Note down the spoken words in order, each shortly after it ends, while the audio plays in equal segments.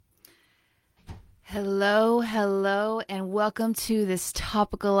Hello, hello, and welcome to this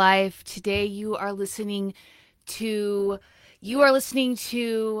topical life. Today you are listening to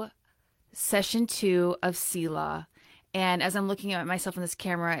session 2 of Sila. And as I'm looking at myself in this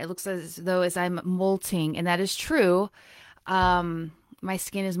camera, it looks as though as I'm molting, and that is true. My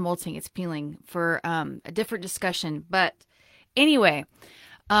skin is molting, it's peeling for a different discussion. But anyway,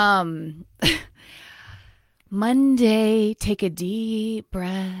 um Monday, take a deep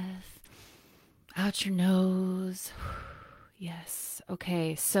breath out your nose. Yes.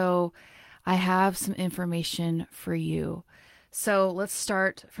 Okay. So I have some information for you. So let's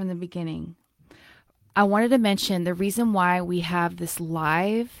start from the beginning. I wanted to mention the reason why we have this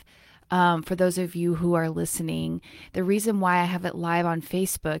live. For those of you who are listening, the reason why I have it live on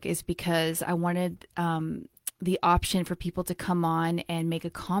Facebook is because I wanted the option for people to come on and make a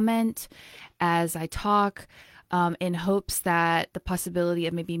comment as I talk, in hopes that the possibility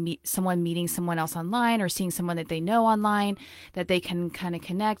of maybe someone meeting someone else online or seeing someone that they know online, that they can kind of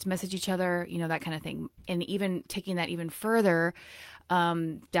connect, message each other, that kind of thing. And even taking that even further,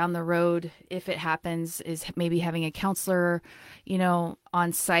 down the road, if it happens, is maybe having a counselor,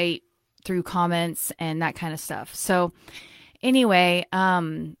 on site through comments and that kind of stuff. So anyway,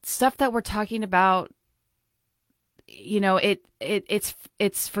 stuff that we're talking about,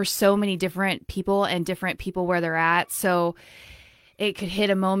 it's for so many different people and different people where they're at. So it could hit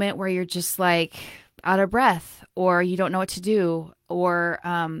a moment where you're just like out of breath, or you don't know what to do, or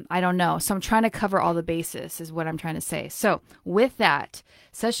I don't know. So I'm trying to cover all the bases is what I'm trying to say. So with that,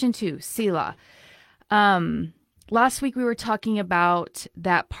 session 2, Sila. Last week we were talking about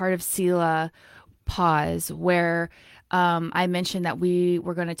that part of Sila, pause, where I mentioned that we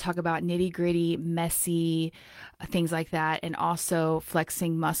were going to talk about nitty gritty, messy things like that, and also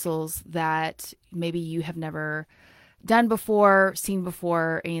flexing muscles that maybe you have never done before, seen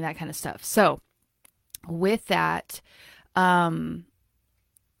before, any of that kind of stuff. So with that, messy,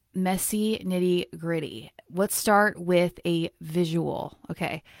 nitty gritty, let's start with a visual.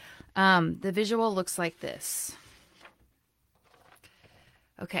 Okay. The visual looks like this.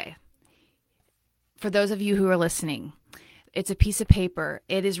 Okay. For those of you who are listening, it's a piece of paper.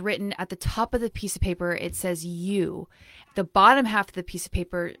 It is written at the top of the piece of paper. It says you. The bottom half of the piece of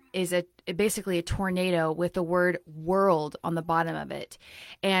paper is basically a tornado with the word world on the bottom of it.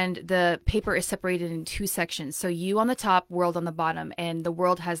 And the paper is separated in 2 sections. So you on the top, world on the bottom, and the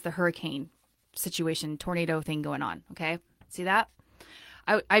world has the hurricane situation, tornado thing going on. Okay. See that?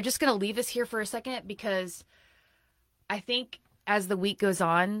 I'm just going to leave this here for a second because I think as the week goes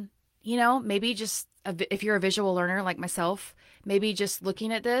on, maybe just if you're a visual learner like myself, maybe just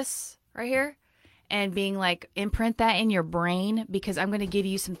looking at this right here and being like, imprint that in your brain, because I'm going to give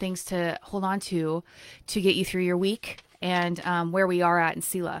you some things to hold on to get you through your week and where we are at in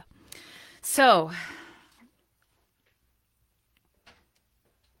Sila. So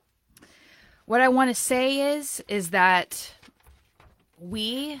what I want to say is that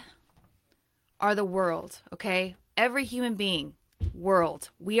we are the world, okay? Every human being,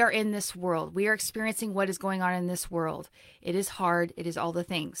 world. We are in this world. We are experiencing what is going on in this world. It is hard. It is all the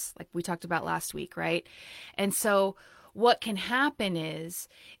things like we talked about last week, right? And so what can happen is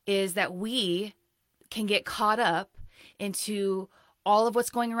that we can get caught up into all of what's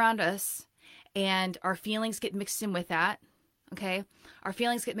going around us, and our feelings get mixed in with that. Okay. Our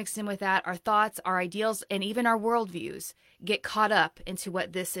feelings get mixed in with that. Our thoughts, our ideals, and even our worldviews get caught up into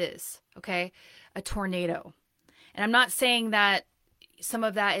what this is. Okay. A tornado. And I'm not saying that some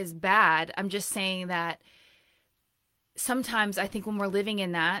of that is bad. I'm just saying that sometimes I think when we're living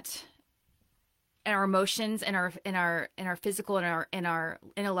in that, and our emotions and our physical and our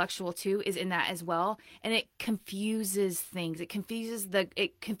intellectual too is in that as well, and it confuses things. It confuses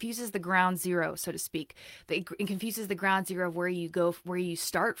the ground zero, so to speak. It confuses the ground zero of where you go, where you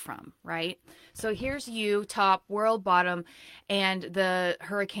start from, right? So here's you, top, world, bottom, and the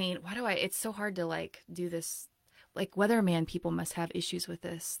hurricane. It's so hard to like do this. Like weatherman people must have issues with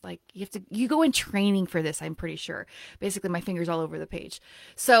this. Like you go in training for this, I'm pretty sure. Basically my fingers all over the page.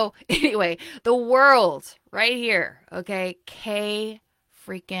 So anyway, the world right here. Okay. K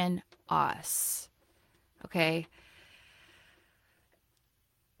freaking us. Okay.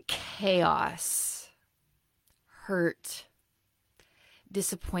 Chaos, hurt,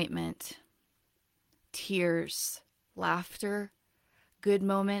 disappointment, tears, laughter, good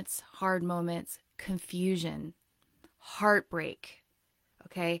moments, hard moments, confusion, heartbreak.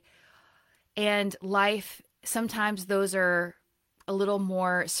 Okay. And life, sometimes those are a little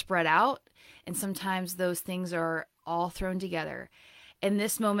more spread out, and sometimes those things are all thrown together. In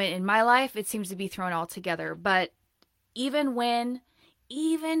this moment in my life, it seems to be thrown all together. But even when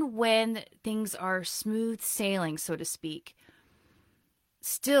even when things are smooth sailing, so to speak,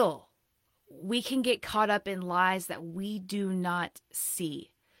 still we can get caught up in lies that we do not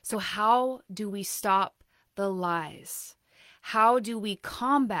see. So how do we stop the lies? How do we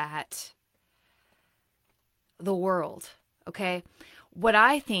combat the world? Okay. What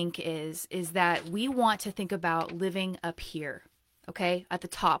I think is that we want to think about living up here. Okay. At the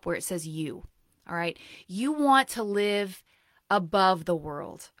top where it says you. All right. You want to live above the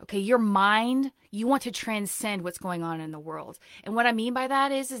world. Okay. Your mind, you want to transcend what's going on in the world. And what I mean by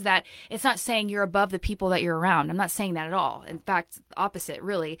that is that it's not saying you're above the people that you're around. I'm not saying that at all. In fact, the opposite,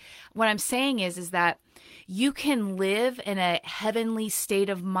 really. What I'm saying is that you can live in a heavenly state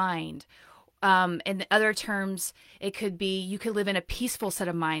of mind. In other terms, it could be you could live in a peaceful set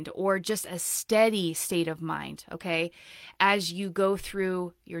of mind or just a steady state of mind, okay? As you go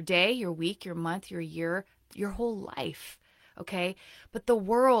through your day, your week, your month, your year, your whole life, okay? But the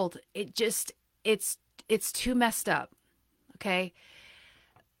world, it's too messed up, okay?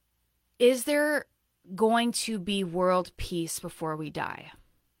 Is there going to be world peace before we die?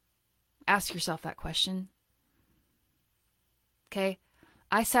 Ask yourself that question, okay?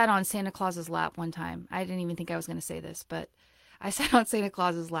 I sat on Santa Claus's lap one time. I didn't even think I was going to say this, but I sat on Santa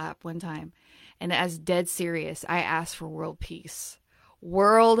Claus's lap one time. And as dead serious, I asked for world peace.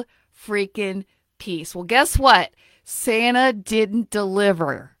 World freaking peace. Well, guess what? Santa didn't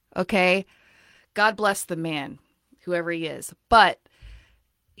deliver, okay? God bless the man, whoever he is. But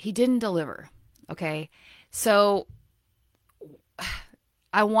he didn't deliver, okay? So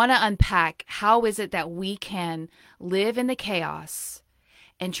I want to unpack how is it that we can live in the chaos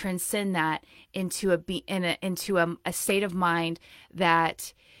and transcend that into a state of mind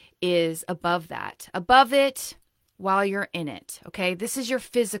that is above that. Above it while you're in it, okay? This is your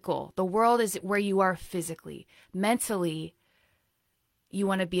physical. The world is where you are physically. Mentally, you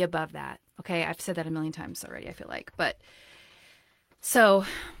want to be above that, okay? I've said that a million times already, I feel like. But so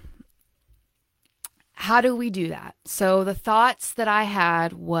how do we do that? So the thoughts that I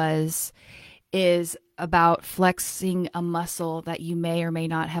had is about flexing a muscle that you may or may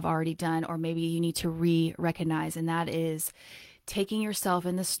not have already done, or maybe you need to recognize, and that is taking yourself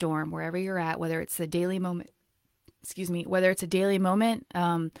in the storm wherever you're at, whether it's a daily moment, whether it's a daily moment,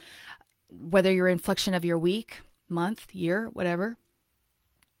 whether you're in flexion of your week, month, year, whatever.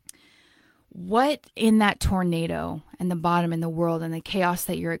 What in that tornado and the bottom in the world and the chaos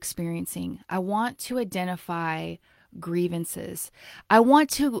that you're experiencing, I want to identify grievances. I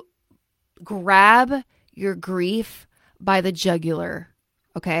want to grab your grief by the jugular.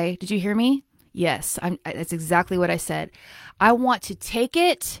 Okay. Did you hear me? Yes. That's exactly what I said. I want to take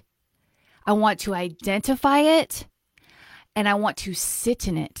it. I want to identify it, and I want to sit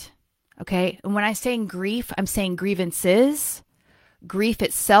in it. Okay. And when I say grief, I'm saying grievances, grief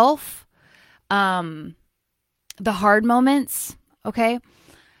itself, the hard moments. Okay.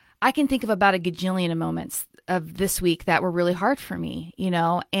 I can think of about a gajillion of moments of this week that were really hard for me,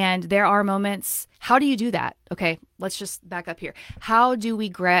 and there are moments. How do you do that? Okay, let's just back up here. How do we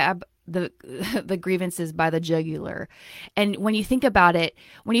grab the grievances by the jugular? And when you think about it,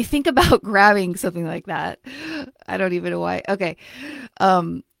 when you think about grabbing something like that, I don't even know why. Okay.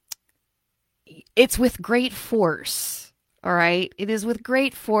 It's with great force. All right. It is with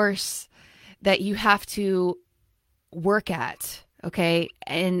great force that you have to work at. Okay.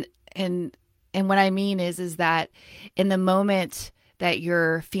 And what I mean is that in the moment that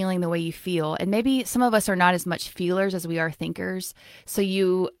you're feeling the way you feel, and maybe some of us are not as much feelers as we are thinkers.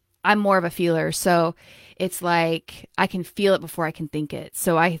 So I'm more of a feeler. So it's like, I can feel it before I can think it.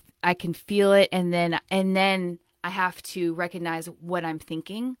 So I can feel it. And then I have to recognize what I'm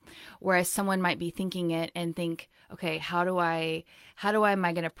thinking. Whereas someone might be thinking it and think, okay, how am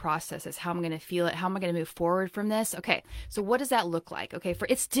I going to process this? How am I going to feel it? How am I going to move forward from this? Okay. So what does that look like? Okay.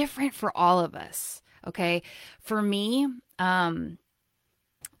 It's different for all of us. Okay. For me,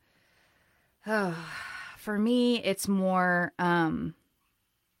 it's more, when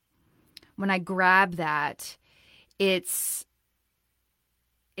I grab that, it's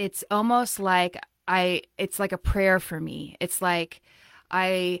almost like it's like a prayer for me. It's like,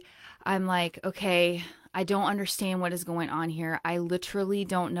 I'm like, okay, I don't understand what is going on here. I literally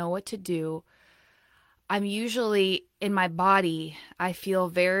don't know what to do. I'm usually in my body, I feel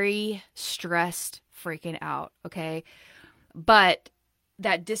very stressed, freaking out. Okay. But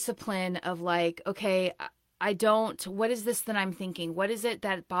that discipline of like, okay, what is this that I'm thinking? What is it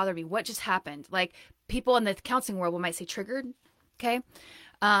that bothered me? What just happened? Like people in the counseling world might say triggered. Okay.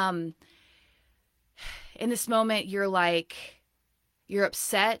 In this moment, you're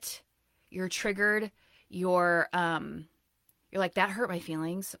upset, you're triggered, you're you're like, that hurt my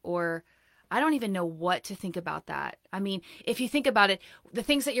feelings, or I don't even know what to think about that. I mean, if you think about it, the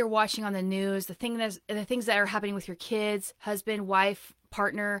things that you're watching on the news, the things that are happening with your kids, husband, wife,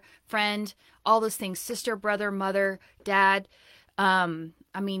 partner, friend, all those things, sister, brother, mother, dad.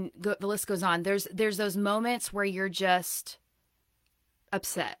 I mean, the list goes on. There's those moments where you're just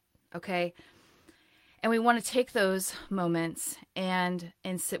upset. Okay. And we want to take those moments and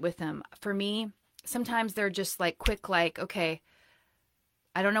sit with them. For me, sometimes they're just like quick, like, okay,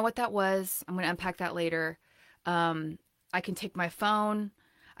 I don't know what that was. I'm going to unpack that later. I can take my phone.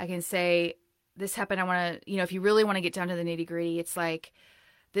 I can say, this happened. I want to, if you really want to get down to the nitty gritty, it's like,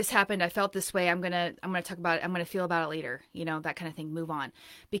 this happened. I felt this way. I'm going to talk about it. I'm going to feel about it later. That kind of thing. Move on,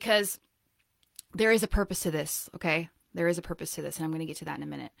 because there is a purpose to this. Okay. There is a purpose to this, and I'm going to get to that in a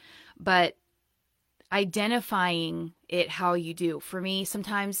minute, but identifying it how you do. For me,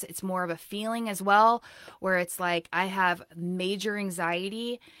 sometimes it's more of a feeling as well, where it's like I have major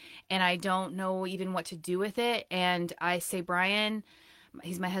anxiety and I don't know even what to do with it. And I say, Brian,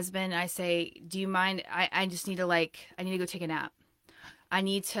 he's my husband. I say, do you mind? I just need to I need to go take a nap. I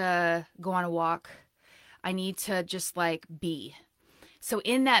need to go on a walk. I need to just be. So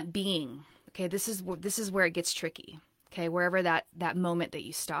in that being, okay, this is where it gets tricky. Okay. Wherever that moment that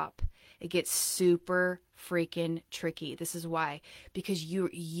you stop, it gets super freaking tricky. This is why, because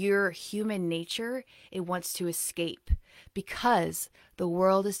your human nature, it wants to escape, because the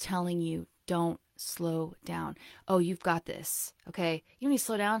world is telling you, don't slow down. Oh, you've got this. Okay. You don't need to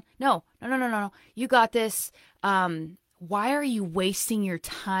slow down. No. You got this. Why are you wasting your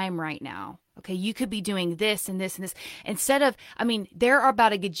time right now? Okay. You could be doing this and this and this instead of, there are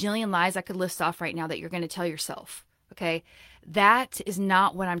about a gajillion lies I could list off right now that you're going to tell yourself. Okay. That is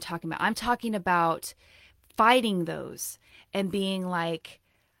not what I'm talking about. I'm talking about fighting those and being like,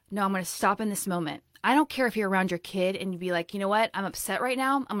 no, I'm going to stop in this moment. I don't care if you're around your kid and you'd be like, you know what? I'm upset right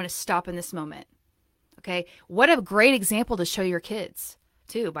now. I'm going to stop in this moment. Okay. What a great example to show your kids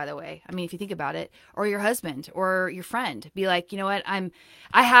too, by the way. If you think about it, or your husband or your friend, be like, you know what? I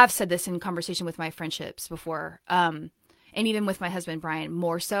have said this in conversation with my friendships before. And even with my husband, Brian,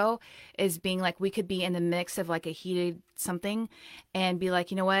 more so, is being like, we could be in the mix of a heated something and be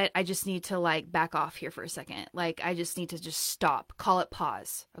like, you know what? I just need to back off here for a second. I just need to just stop, call it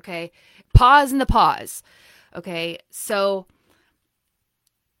pause. Okay. Pause in the pause. Okay. So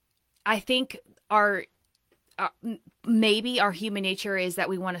I think maybe our human nature is that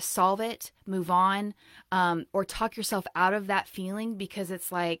we want to solve it, move on, or talk yourself out of that feeling, because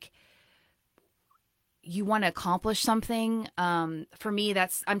it's like, you want to accomplish something. For me,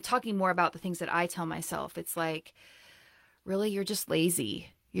 I'm talking more about the things that I tell myself. It's like, really, you're just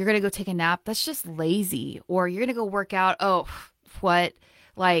lazy. You're going to go take a nap. That's just lazy. Or you're going to go work out. Oh, what?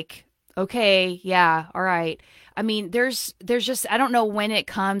 Okay. Yeah. All right. There's just, I don't know when it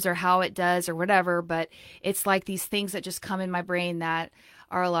comes or how it does or whatever, but it's like these things that just come in my brain that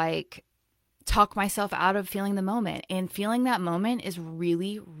are like, talk myself out of feeling the moment, and feeling that moment is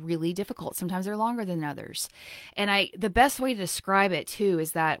really, really difficult. Sometimes they're longer than others. And the best way to describe it too,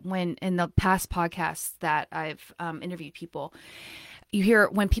 is that when in the past podcasts that I've interviewed people, you hear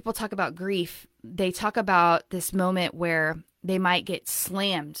when people talk about grief, they talk about this moment where they might get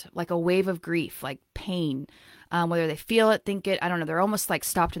slammed, like a wave of grief, like pain, whether they feel it, think it, I don't know. They're almost like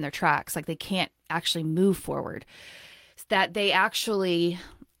stopped in their tracks. Like they can't actually move forward. That they actually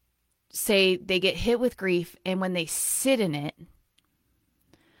say they get hit with grief, and when they sit in it,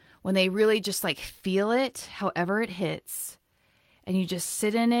 when they really just feel it, however it hits, and you just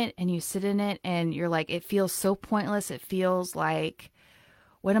sit in it and you're like, it feels so pointless. It feels like,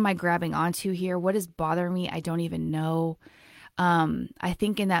 what am I grabbing onto here? What is bothering me? I don't even know. I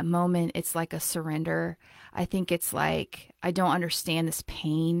think in that moment, it's like a surrender. I think it's like, I don't understand this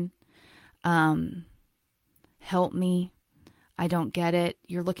pain. Help me. I don't get it.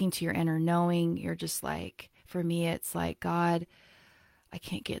 You're looking to your inner knowing. You're just like, for me, it's like, God, I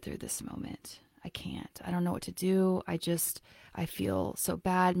can't get through this moment. I can't. I don't know what to do. I feel so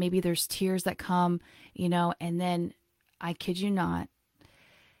bad. Maybe there's tears that come, and then I kid you not,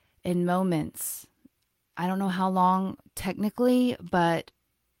 in moments, I don't know how long technically, but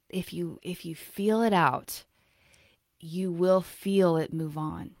if you feel it out, you will feel it move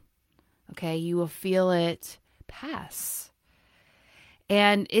on. Okay. You will feel it pass.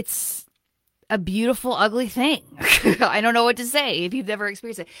 And it's a beautiful, ugly thing. I don't know what to say if you've never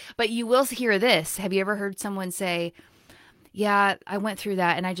experienced it, but you will hear this. Have you ever heard someone say, yeah, I went through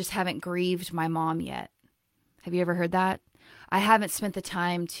that and I just haven't grieved my mom yet? Have you ever heard that? I haven't spent the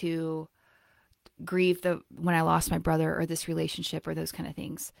time to grieve when I lost my brother or this relationship or those kind of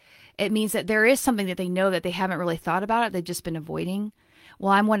things. It means that there is something that they know that they haven't really thought about it. They've just been avoiding.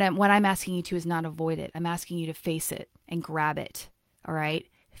 Well, what I'm asking you to is not avoid it. I'm asking you to face it and grab it. All right.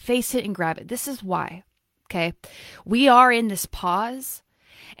 Face it and grab it. This is why. Okay. We are in this pause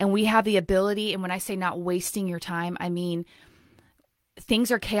and we have the ability. And when I say not wasting your time, I mean,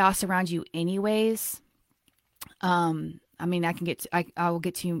 things are chaos around you anyways. I mean, I will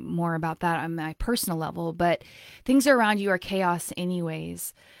get to you more about that on my personal level, but things around you are chaos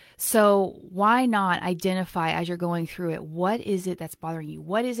anyways. So why not identify as you're going through it? What is it that's bothering you?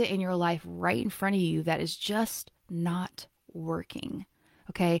 What is it in your life right in front of you that is just not working?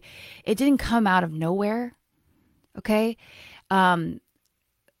 Okay. It didn't come out of nowhere. Okay.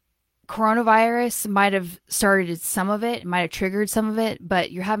 Coronavirus might have started some of it, might have triggered some of it, but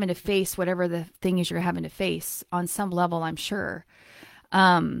you're having to face whatever the thing is you're having to face on some level, I'm sure.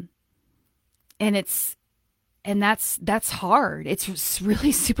 And that's hard. It's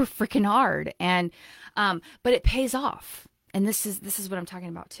really super freaking hard. And, but it pays off. And this is what I'm talking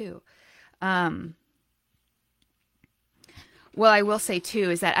about too. Well, I will say too,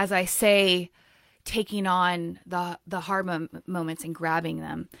 is that as I say, taking on the hard moments and grabbing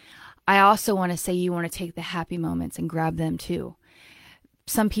them, I also want to say you want to take the happy moments and grab them too.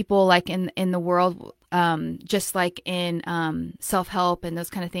 Some people, like in the world, just like in self-help and those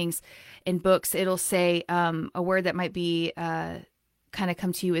kind of things in books, it'll say a word that might be kind of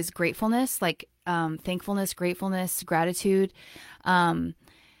come to you is gratefulness, like thankfulness, gratefulness, gratitude.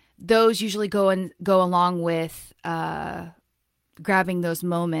 Those usually go along with grabbing those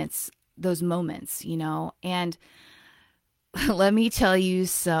moments, you know. And let me tell you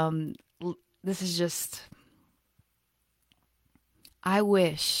this is just, I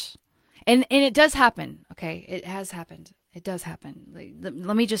wish, and it does happen. Okay. It has happened. It does happen.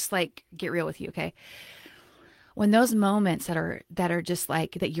 Let me just get real with you. Okay. When those moments that are just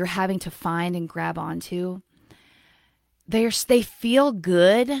that you're having to find and grab onto, they feel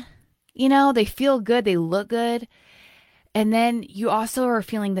good, you know, they feel good. They look good. And then you also are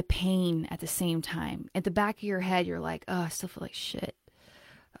feeling the pain at the same time. At the back of your head, you're like, oh, I still feel like shit.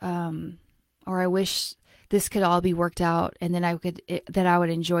 Or I wish this could all be worked out and then that I would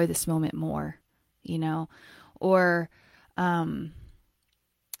enjoy this moment more, you know, or,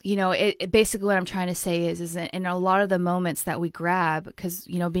 you know, it basically what I'm trying to say is in a lot of the moments that we grab, because,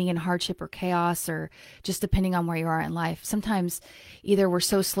 you know, being in hardship or chaos or just depending on where you are in life, sometimes either we're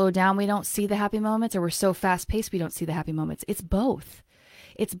so slowed down we don't see the happy moments, or we're so fast paced we don't see the happy moments. It's both.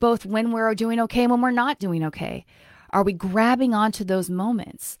 It's both when we're doing okay and when we're not doing okay. Are we grabbing onto those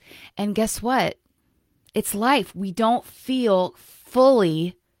moments? And guess what? It's life. We don't feel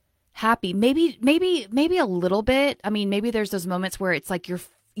fully happy. Maybe a little bit. I mean, maybe there's those moments where it's like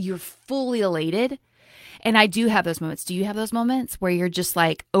you're fully elated. And I do have those moments. Do you have those moments where you're just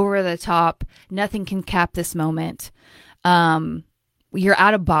like over the top? Nothing can cap this moment. You're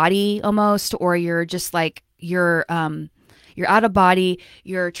out of body almost, or you're just like, you're out of body,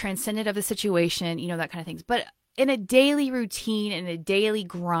 you're transcendent of the situation, you know, that kind of things. But in a daily routine, in a daily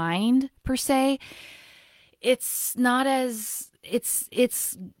grind per se, it's not as, it's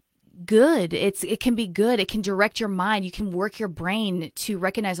good. It can be good. It can direct your mind. You can work your brain to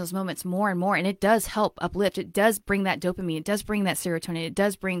recognize those moments more and more. And it does help uplift. It does bring that dopamine. It does bring that serotonin. It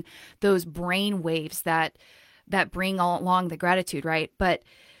does bring those brain waves that bring all along the gratitude, right? But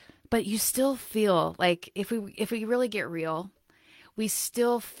you still feel like, if we really get real, we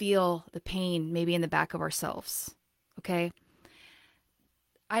still feel the pain maybe in the back of ourselves. Okay.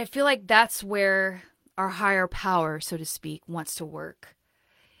 I feel like that's where our higher power, so to speak, wants to work.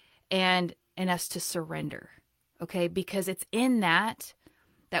 And us to surrender, okay? Because it's in that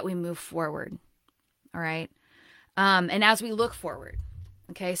we move forward, all right? And as we look forward,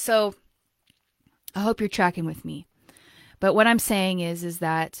 okay? So I hope you're tracking with me. But what I'm saying is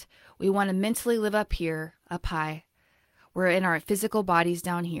that we want to mentally live up here, up high. We're in our physical bodies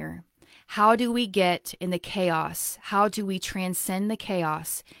down here. How do we get in the chaos? How do we transcend the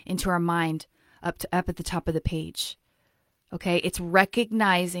chaos into our mind up at the top of the page? Okay, it's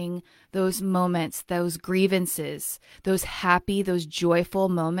recognizing those moments, those grievances, those happy, those joyful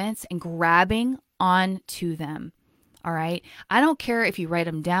moments, and grabbing onto them. All right. I don't care if you write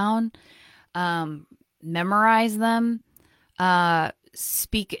them down, memorize them,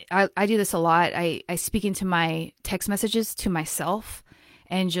 speak. I do this a lot. I speak into my text messages to myself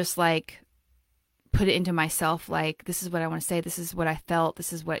and just put it into myself. Like, this is what I want to say. This is what I felt.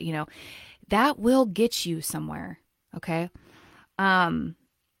 This is what, you know, that will get you somewhere. Okay.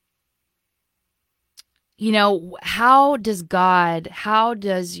 how does God, how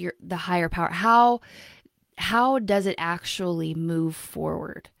does the higher power, how does it actually move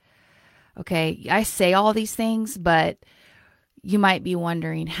forward? Okay, I say all these things, but you might be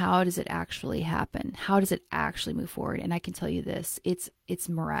wondering, how does it actually happen? How does it actually move forward? And I can tell you this, it's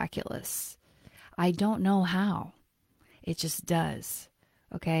miraculous. I don't know how. It just does.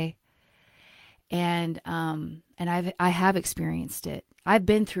 Okay? And I have experienced it. I've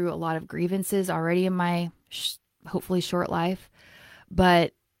been through a lot of grievances already in my hopefully short life,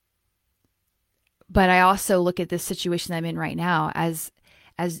 but I also look at this situation I'm in right now as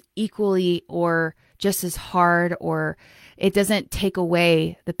equally or just as hard, or it doesn't take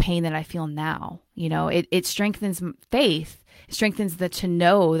away the pain that I feel now. It strengthens faith. It strengthens to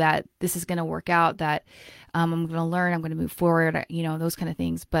know that this is going to work out, that I'm going to learn, I'm going to move forward, those kind of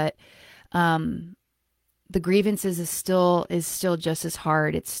things. But the grievances is still just as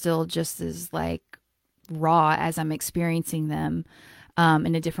hard. It's still just as like raw as I'm experiencing them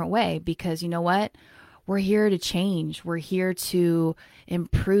in a different way, because you know what? We're here to change. We're here to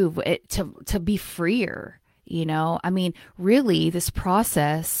improve it, to be freer. I mean, really, this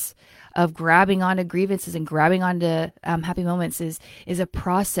process of grabbing onto grievances and grabbing onto happy moments is a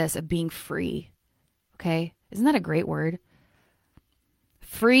process of being free. Okay, isn't that a great word?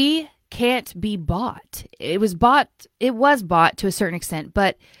 Free can't be bought. It was bought to a certain extent,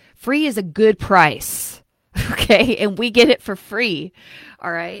 but free is a good price. Okay, and we get it for free.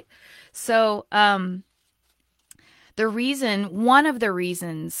 All right. So, one of the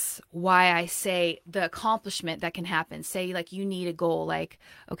reasons why I say the accomplishment that can happen, say like you need a goal, like,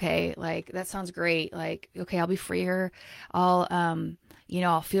 okay, like that sounds great. Like, okay, I'll be freer. I'll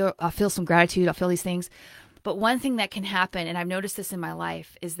feel some gratitude. I'll feel these things. But one thing that can happen, and I've noticed this in my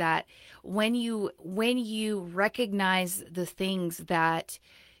life, is that when you recognize the things that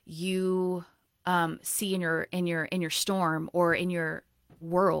you see in your storm, or in your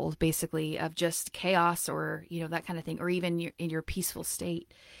world, basically, of just chaos, or that kind of thing, or even in your peaceful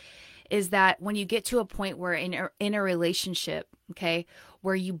state, is that when you get to a point where in a relationship, okay,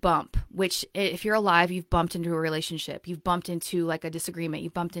 where you bump, which if you're alive, you've bumped into a relationship, you've bumped into like a disagreement,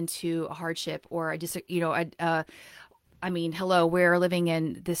 you've bumped into a hardship, or I mean, hello, we're living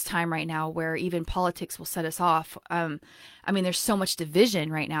in this time right now where even politics will set us off. I mean, there's so much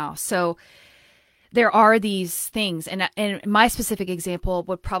division right now. So there are these things, and my specific example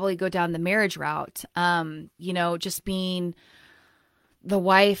would probably go down the marriage route. Just being a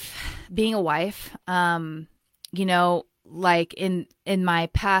wife, like in my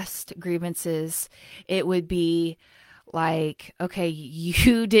past grievances, it would be like, okay,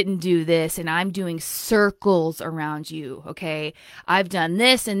 you didn't do this and I'm doing circles around you. Okay. I've done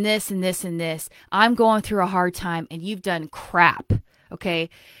this and this and this and this. I'm going through a hard time and you've done crap. Okay.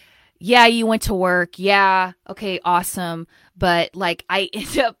 Yeah, you went to work. Yeah. Okay. Awesome. But like, I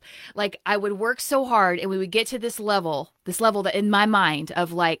end up like, I would work so hard and we would get to this level that in my mind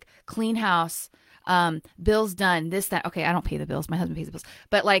of like clean house, bills done, this, that. Okay. I don't pay the bills. My husband pays the bills,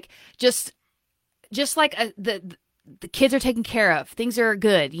 but like, just like the kids are taken care of. Things are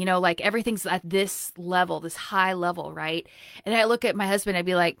good. Like everything's at this level, this high level. Right. And I look at my husband, I'd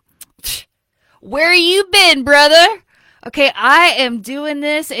be like, where you been, brother? Okay, I am doing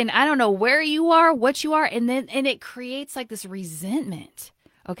this and I don't know where you are, what you are. And it creates like this resentment.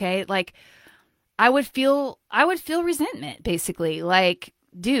 Okay. Like I would feel resentment basically. Like,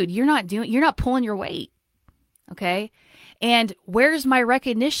 dude, you're not pulling your weight. Okay. And where's my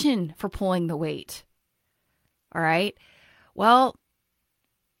recognition for pulling the weight? All right. Well,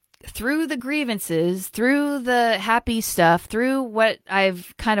 through the grievances, through the happy stuff, through what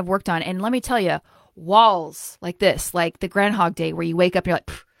I've kind of worked on. And let me tell you, walls like this, like the Groundhog Day, where you wake up and you're like,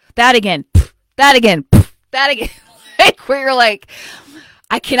 that again, that again, that again. Like where you're like,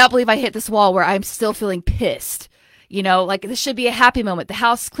 I cannot believe I hit this wall, where I'm still feeling pissed. Like this should be a happy moment. The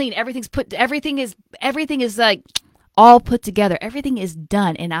house clean, everything is like all put together. Everything is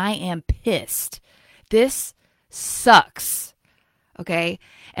done. And I am pissed. This sucks. Okay.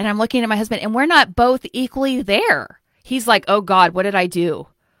 And I'm looking at my husband and we're not both equally there. He's like, oh God, what did I do?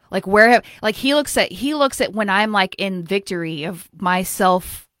 Like he looks at when I'm like in victory of my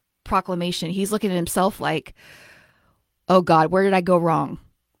self proclamation, he's looking at himself like, oh God, where did I go wrong?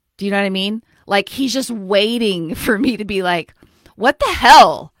 Do you know what I mean? Like he's just waiting for me to be like, what the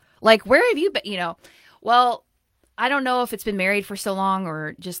hell? Like, where have you been? Well, I don't know if it's been married for so long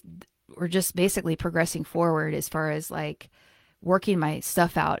or just basically progressing forward as far as like working my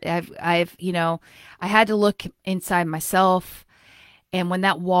stuff out. I had to look inside myself. And when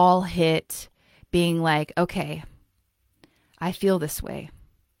that wall hit, being like, okay, I feel this way.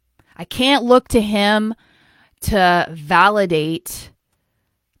 I can't look to him to validate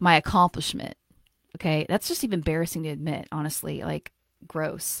my accomplishment. Okay. That's just even embarrassing to admit, honestly, like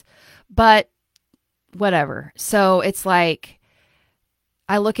gross, but whatever. So it's like,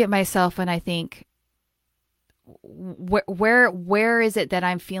 I look at myself and I think, where is it that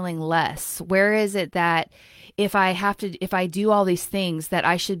I'm feeling less? Where is it that if I do all these things that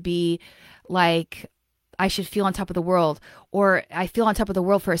I should be like, I should feel on top of the world, or I feel on top of the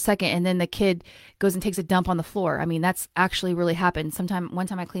world for a second and then the kid goes and takes a dump on the floor. I mean, that's actually really happened. One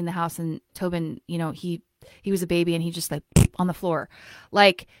time I cleaned the house and Tobin, he was a baby and he just like on the floor,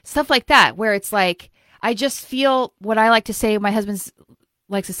 like stuff like that, where it's like, I just feel what I like to say, my husband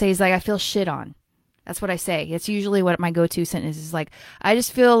likes to say is like, I feel shit on. That's what I say. It's usually what my go-to sentence is like, I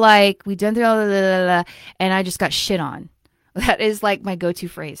just feel like we done blah, blah, blah, blah, and I just got shit on. That is like my go-to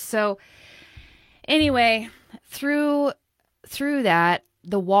phrase. So anyway, through that,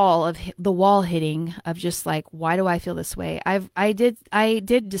 the wall hitting of just like, why do I feel this way? I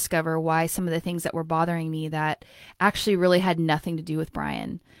did discover why some of the things that were bothering me that actually really had nothing to do with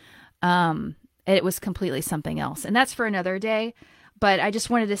Brian. It was completely something else. And that's for another day. But I just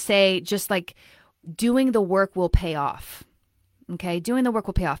wanted to say, just like, doing the work will pay off. Okay. Doing the work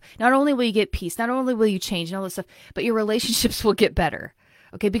will pay off. Not only will you get peace, not only will you change and all this stuff, but your relationships will get better.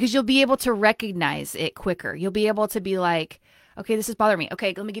 Okay. Because you'll be able to recognize it quicker. You'll be able to be like, okay, this is bothering me.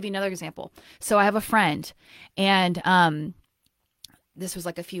 Okay. Let me give you another example. So I have a friend and, this was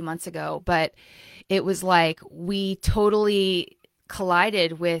like a few months ago, but it was like, we totally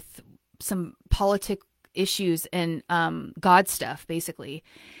collided with some politic issues and, God stuff basically.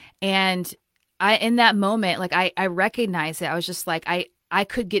 And in that moment, like I recognized it. I was just like, I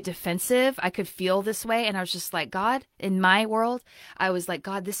could get defensive. I could feel this way. And I was just like, God, in my world, I was like,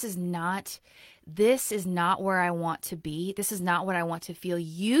 God, this is not where I want to be. This is not what I want to feel.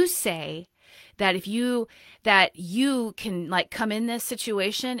 You say that you can like come in this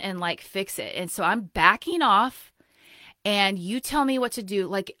situation and like fix it. And so I'm backing off and you tell me what to do.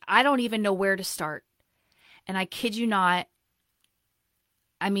 Like, I don't even know where to start. And I kid you not,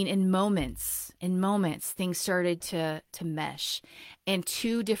 I mean, in moments, things started to mesh, and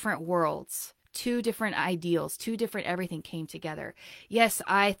two different worlds, two different ideals, two different everything came together. Yes,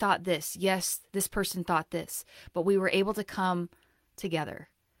 I thought this. Yes, this person thought this, but we were able to come together.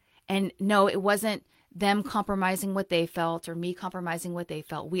 And no, it wasn't them compromising what they felt or me compromising what they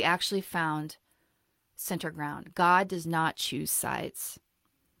felt. We actually found center ground. God does not choose sides.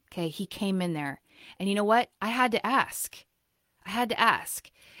 Okay, he came in there. And you know what? I had to ask.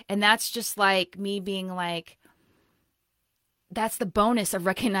 And that's just like me being like, that's the bonus of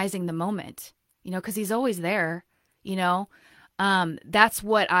recognizing the moment, because he's always there, that's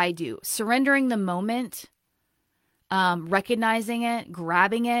what I do. Surrendering the moment, recognizing it,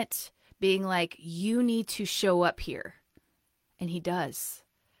 grabbing it, being like, you need to show up here. And he does.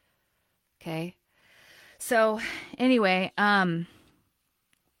 Okay. So anyway,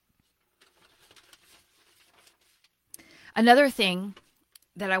 another thing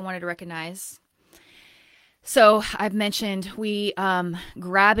that I wanted to recognize. So I've mentioned we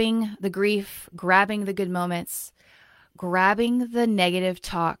grabbing the grief, grabbing the good moments, grabbing the negative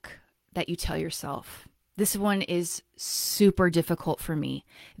talk that you tell yourself. This one is super difficult for me.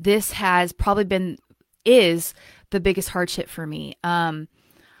 This has probably is the biggest hardship for me.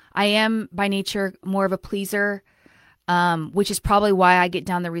 I am by nature more of a pleaser, which is probably why I get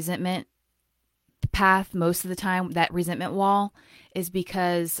down the resentment path most of the time. That resentment wall is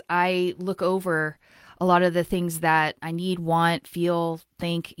because I look over a lot of the things that I need, want, feel,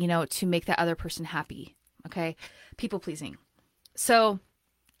 think, to make that other person happy. Okay. People pleasing. So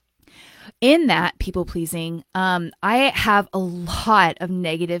in that people pleasing, I have a lot of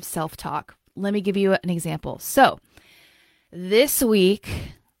negative self-talk. Let me give you an example. So this week,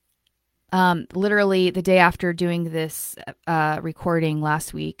 literally the day after doing this recording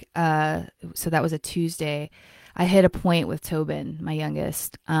last week, so that was a Tuesday, I hit a point with Tobin, my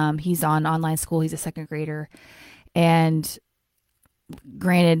youngest. He's on online school. He's a second grader. And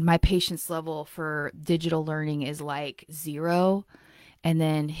granted, my patience level for digital learning is like 0. And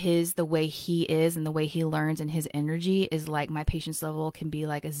then the way he is and the way he learns and his energy is like my patience level can be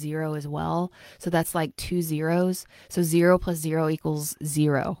like a 0 as well. So that's like 2 zeros. So 0 plus 0 equals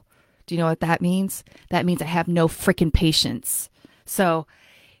 0. Do you know what that means? That means I have no freaking patience. So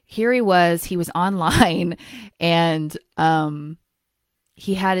here he was online and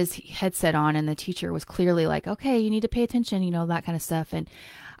he had his headset on and the teacher was clearly like, okay, you need to pay attention, that kind of stuff. And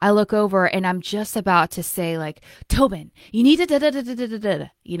I look over and I'm just about to say like, Tobin, you need to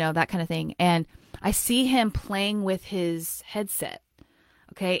that kind of thing. And I see him playing with his headset.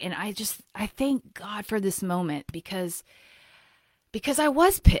 Okay. And I thank God for this moment because I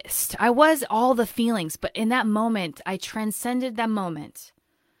was pissed. I was all the feelings, but in that moment, I transcended that moment.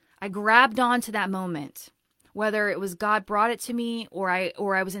 I grabbed onto that moment, whether it was God brought it to me or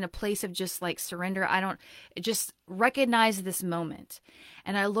I was in a place of just like surrender. Just recognize this moment.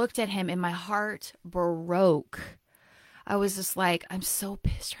 And I looked at him and my heart broke. I was just like, I'm so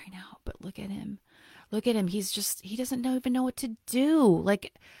pissed right now, but look at him. Look at him. He doesn't even know what to do.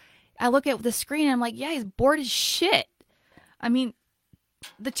 Like, I look at the screen and I'm like, yeah, he's bored as shit. I mean,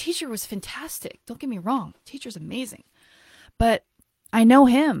 the teacher was fantastic. Don't get me wrong. The teacher's amazing. But I know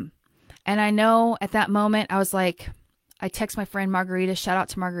him. And I know at that moment, I was like, I text my friend Margarita, shout out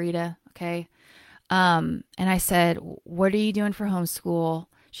to Margarita. Okay. And I said, what are you doing for homeschool?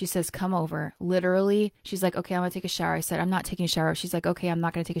 She says, come over. Literally, she's like, okay, I'm going to take a shower. I said, I'm not taking a shower. She's like, okay, I'm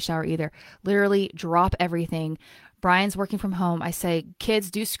not going to take a shower either. Literally drop everything. Brian's working from home. I say, kids,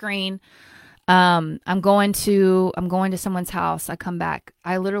 do screen. I'm going to someone's house. I come back.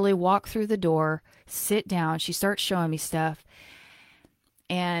 I literally walk through the door, sit down. She starts showing me stuff.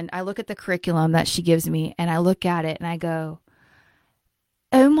 And I look at the curriculum that she gives me and I look at it and I go,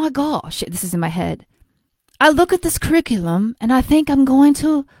 oh my gosh, this is in my head. I look at this curriculum and I think I'm going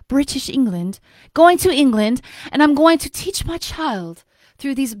to England, and I'm going to teach my child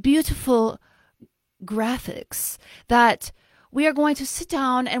through these beautiful graphics that we are going to sit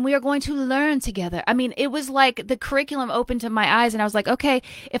down and we are going to learn together. I mean, it was like the curriculum opened to my eyes and I was like, okay,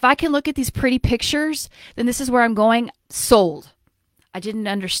 if I can look at these pretty pictures, then this is where I'm going. Sold. I didn't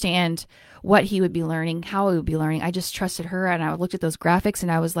understand what he would be learning, how he would be learning. I just trusted her and I looked at those graphics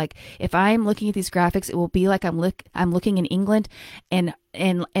and I was like, if I'm looking at these graphics, it will be like I'm looking in England and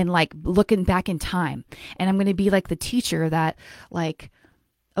like looking back in time. And I'm going to be like the teacher that like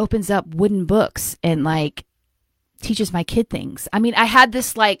opens up wooden books and like teaches my kid things. I mean, I had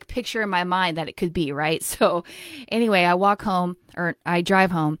this like picture in my mind that it could be, right? So anyway, I walk home or I drive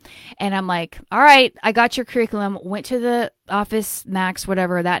home and I'm like, all right, I got your curriculum, went to the Office Max,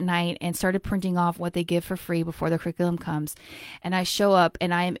 whatever, that night and started printing off what they give for free before the curriculum comes. And I show up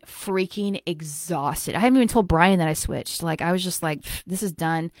and I am freaking exhausted. I haven't even told Brian that I switched. Like, I was just like, this is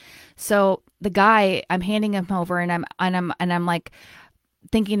done. So the guy, I'm handing him over and I'm like,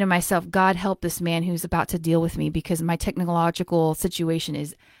 thinking to myself, God help this man who's about to deal with me because my technological situation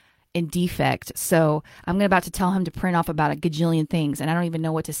is in defect. So I'm about to tell him to print off about a gajillion things and I don't even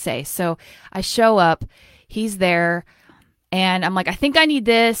know what to say. So I show up, he's there and I'm like, I think I need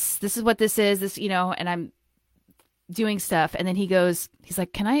this. This is what this is, this, and I'm doing stuff. And then he's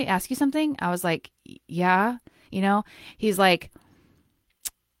like, can I ask you something? I was like, yeah, he's like,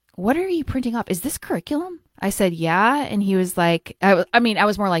 what are you printing off? Is this curriculum? I said, yeah. And he was like, I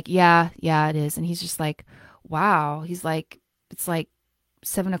was more like, yeah, it is. And he's just like, wow. He's like, it's like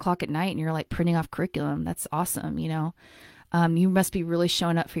 7:00 at night and you're like printing off curriculum. That's awesome. You must be really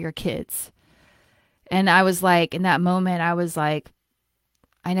showing up for your kids. And I was like, in that moment, I was like,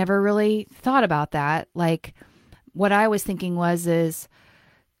 I never really thought about that. Like what I was thinking is,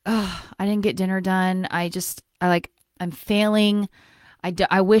 I didn't get dinner done. I'm failing.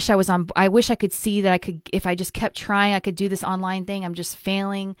 I wish I could see that if I just kept trying, I could do this online thing. I'm just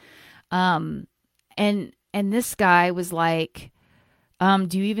failing. And this guy was like,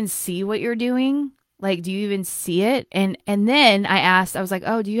 do you even see what you're doing? Like, do you even see it? And then I was like,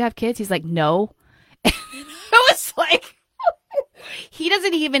 oh, do you have kids? He's like, no. I was like, he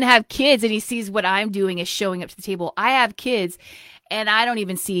doesn't even have kids and he sees what I'm doing is showing up to the table. I have kids and I don't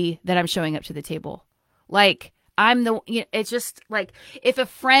even see that I'm showing up to the table. Like, it's just like, if a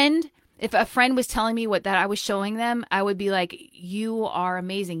friend was telling me that I was showing them, I would be like, you are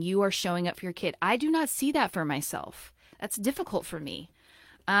amazing. You are showing up for your kid. I do not see that for myself. That's difficult for me.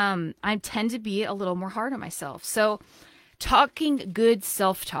 I tend to be a little more hard on myself. So talking good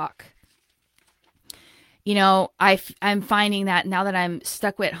self-talk, I'm finding that now that I'm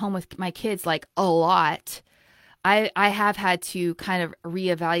stuck at home with my kids, like a lot, I have had to kind of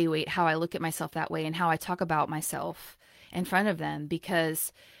reevaluate how I look at myself that way and how I talk about myself in front of them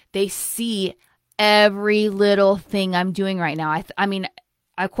because they see every little thing I'm doing right now. I mean,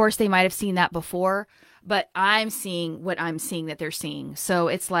 of course they might have seen that before, but I'm seeing what I'm seeing that they're seeing. So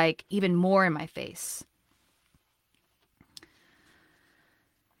it's like even more in my face.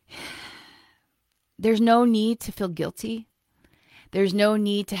 There's no need to feel guilty. There's no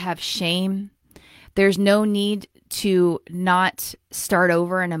need to have shame. There's no need to not start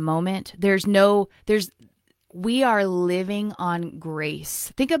over in a moment. We are living on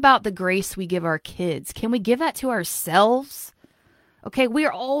grace. Think about the grace we give our kids. Can we give that to ourselves? Okay, we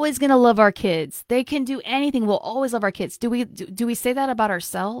are always going to love our kids. They can do anything. We'll always love our kids. Do we say that about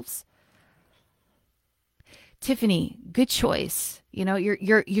ourselves? Tiffany, good choice. You know,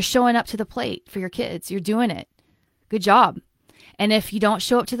 you're showing up to the plate for your kids. You're doing it. Good job. And if you don't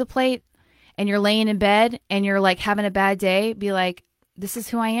show up to the plate and you're laying in bed and you're like having a bad day, be like, this is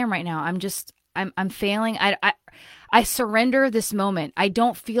who I am right now. I'm failing. I surrender this moment. I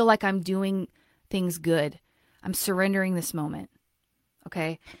don't feel like I'm doing things good. I'm surrendering this moment.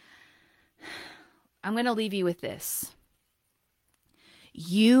 Okay. I'm going to leave you with this.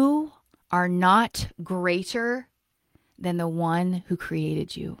 You are not greater than the one who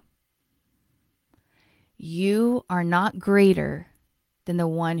created you. You are not greater than the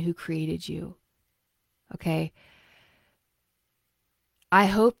one who created you. Okay. I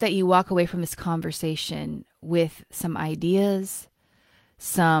hope that you walk away from this conversation with some ideas,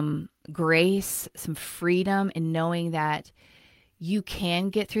 some grace, some freedom in knowing that you can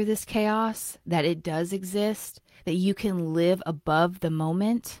get through this chaos, that it does exist, that you can live above the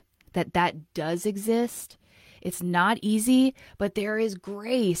moment, that does exist. It's not easy, but there is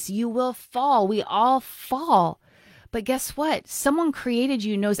grace. You will fall. We all fall. But guess what? Someone created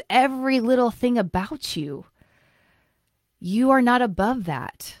you, knows every little thing about you. You are not above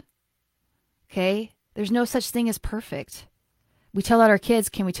that. Okay? There's no such thing as perfect. We tell that our kids.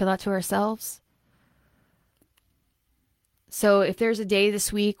 Can we tell that to ourselves? So if there's a day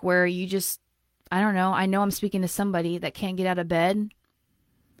this week where you just, I don't know, I know I'm speaking to somebody that can't get out of bed,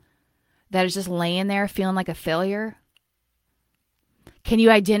 that is just laying there feeling like a failure. Can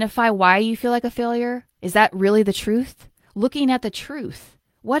you identify why you feel like a failure? Is that really the truth? Looking at the truth.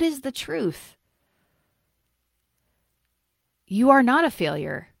 What is the truth? You are not a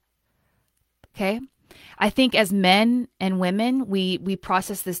failure. Okay? I think as men and women, we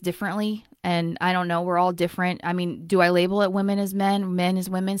process this differently. And I don't know, we're all different. I mean, do I label it women as men as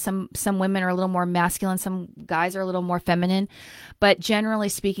women? Some women are a little more masculine. Some guys are a little more feminine. But generally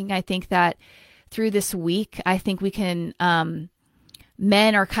speaking, I think that through this week, I think we can,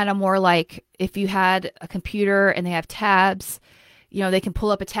 men are kind of more like if you had a computer and they have tabs, you know, they can pull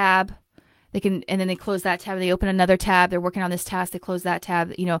up a tab. And then they close that tab, they open another tab, they're working on this task, they close that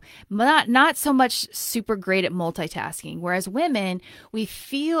tab, you know, not so much super great at multitasking. Whereas women, we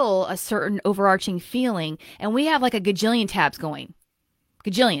feel a certain overarching feeling and we have like a gajillion tabs going.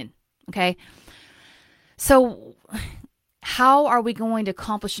 Gajillion. Okay. So how are we going to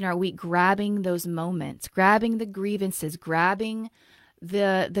accomplish in our week grabbing those moments, grabbing the grievances, grabbing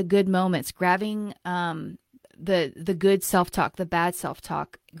the good moments, grabbing, the good self-talk, the bad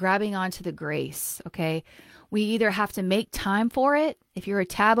self-talk, grabbing onto the grace, okay? We either have to make time for it, if you're a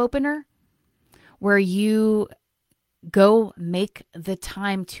tab opener, where you go make the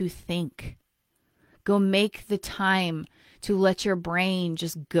time to think. Go make the time to let your brain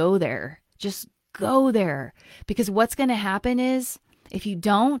just go there. Just go there. Because what's going to happen is, if you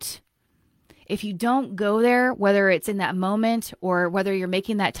don't go there, whether it's in that moment or whether you're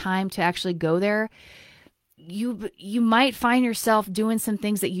making that time to actually go there, you might find yourself doing some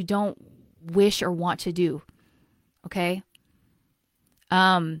things that you don't wish or want to do. Okay.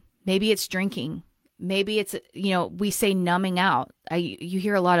 Maybe it's drinking. Maybe it's, you know, we say numbing out. You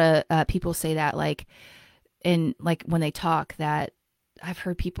hear a lot of people say that, like when they talk, that I've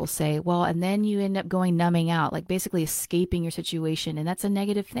heard people say, well, and then you end up going numbing out, like basically escaping your situation. And that's a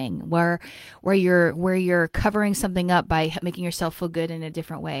negative thing where you're covering something up by making yourself feel good in a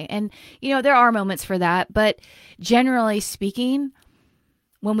different way. And, you know, there are moments for that, but generally speaking,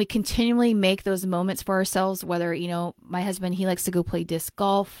 when we continually make those moments for ourselves, whether, you know, my husband, he likes to go play disc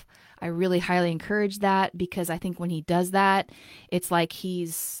golf. I really highly encourage that, because I think when he does that, it's like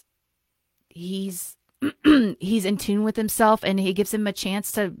he's in tune with himself, and he gives him a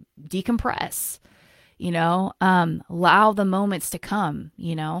chance to decompress, you know, allow the moments to come,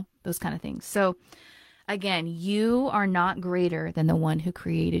 you know, those kind of things. So again, you are not greater than the one who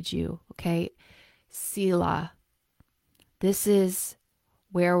created you. Okay. Selah. This is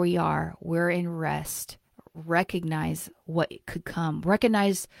where we are. We're in rest. Recognize what could come.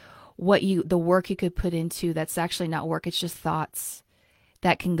 Recognize the work you could put into that's actually not work. It's just thoughts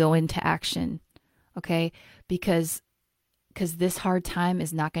that can go into action. Okay, because this hard time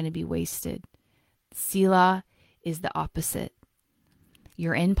is not going to be wasted. Selah is the opposite.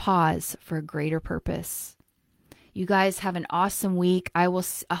 You're in pause for a greater purpose. You guys have an awesome week. I will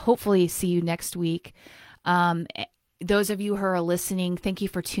hopefully see you next week. Those of you who are listening, thank you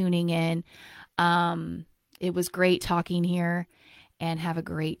for tuning in. It was great talking here, and have a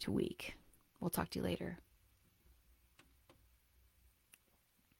great week. We'll talk to you later.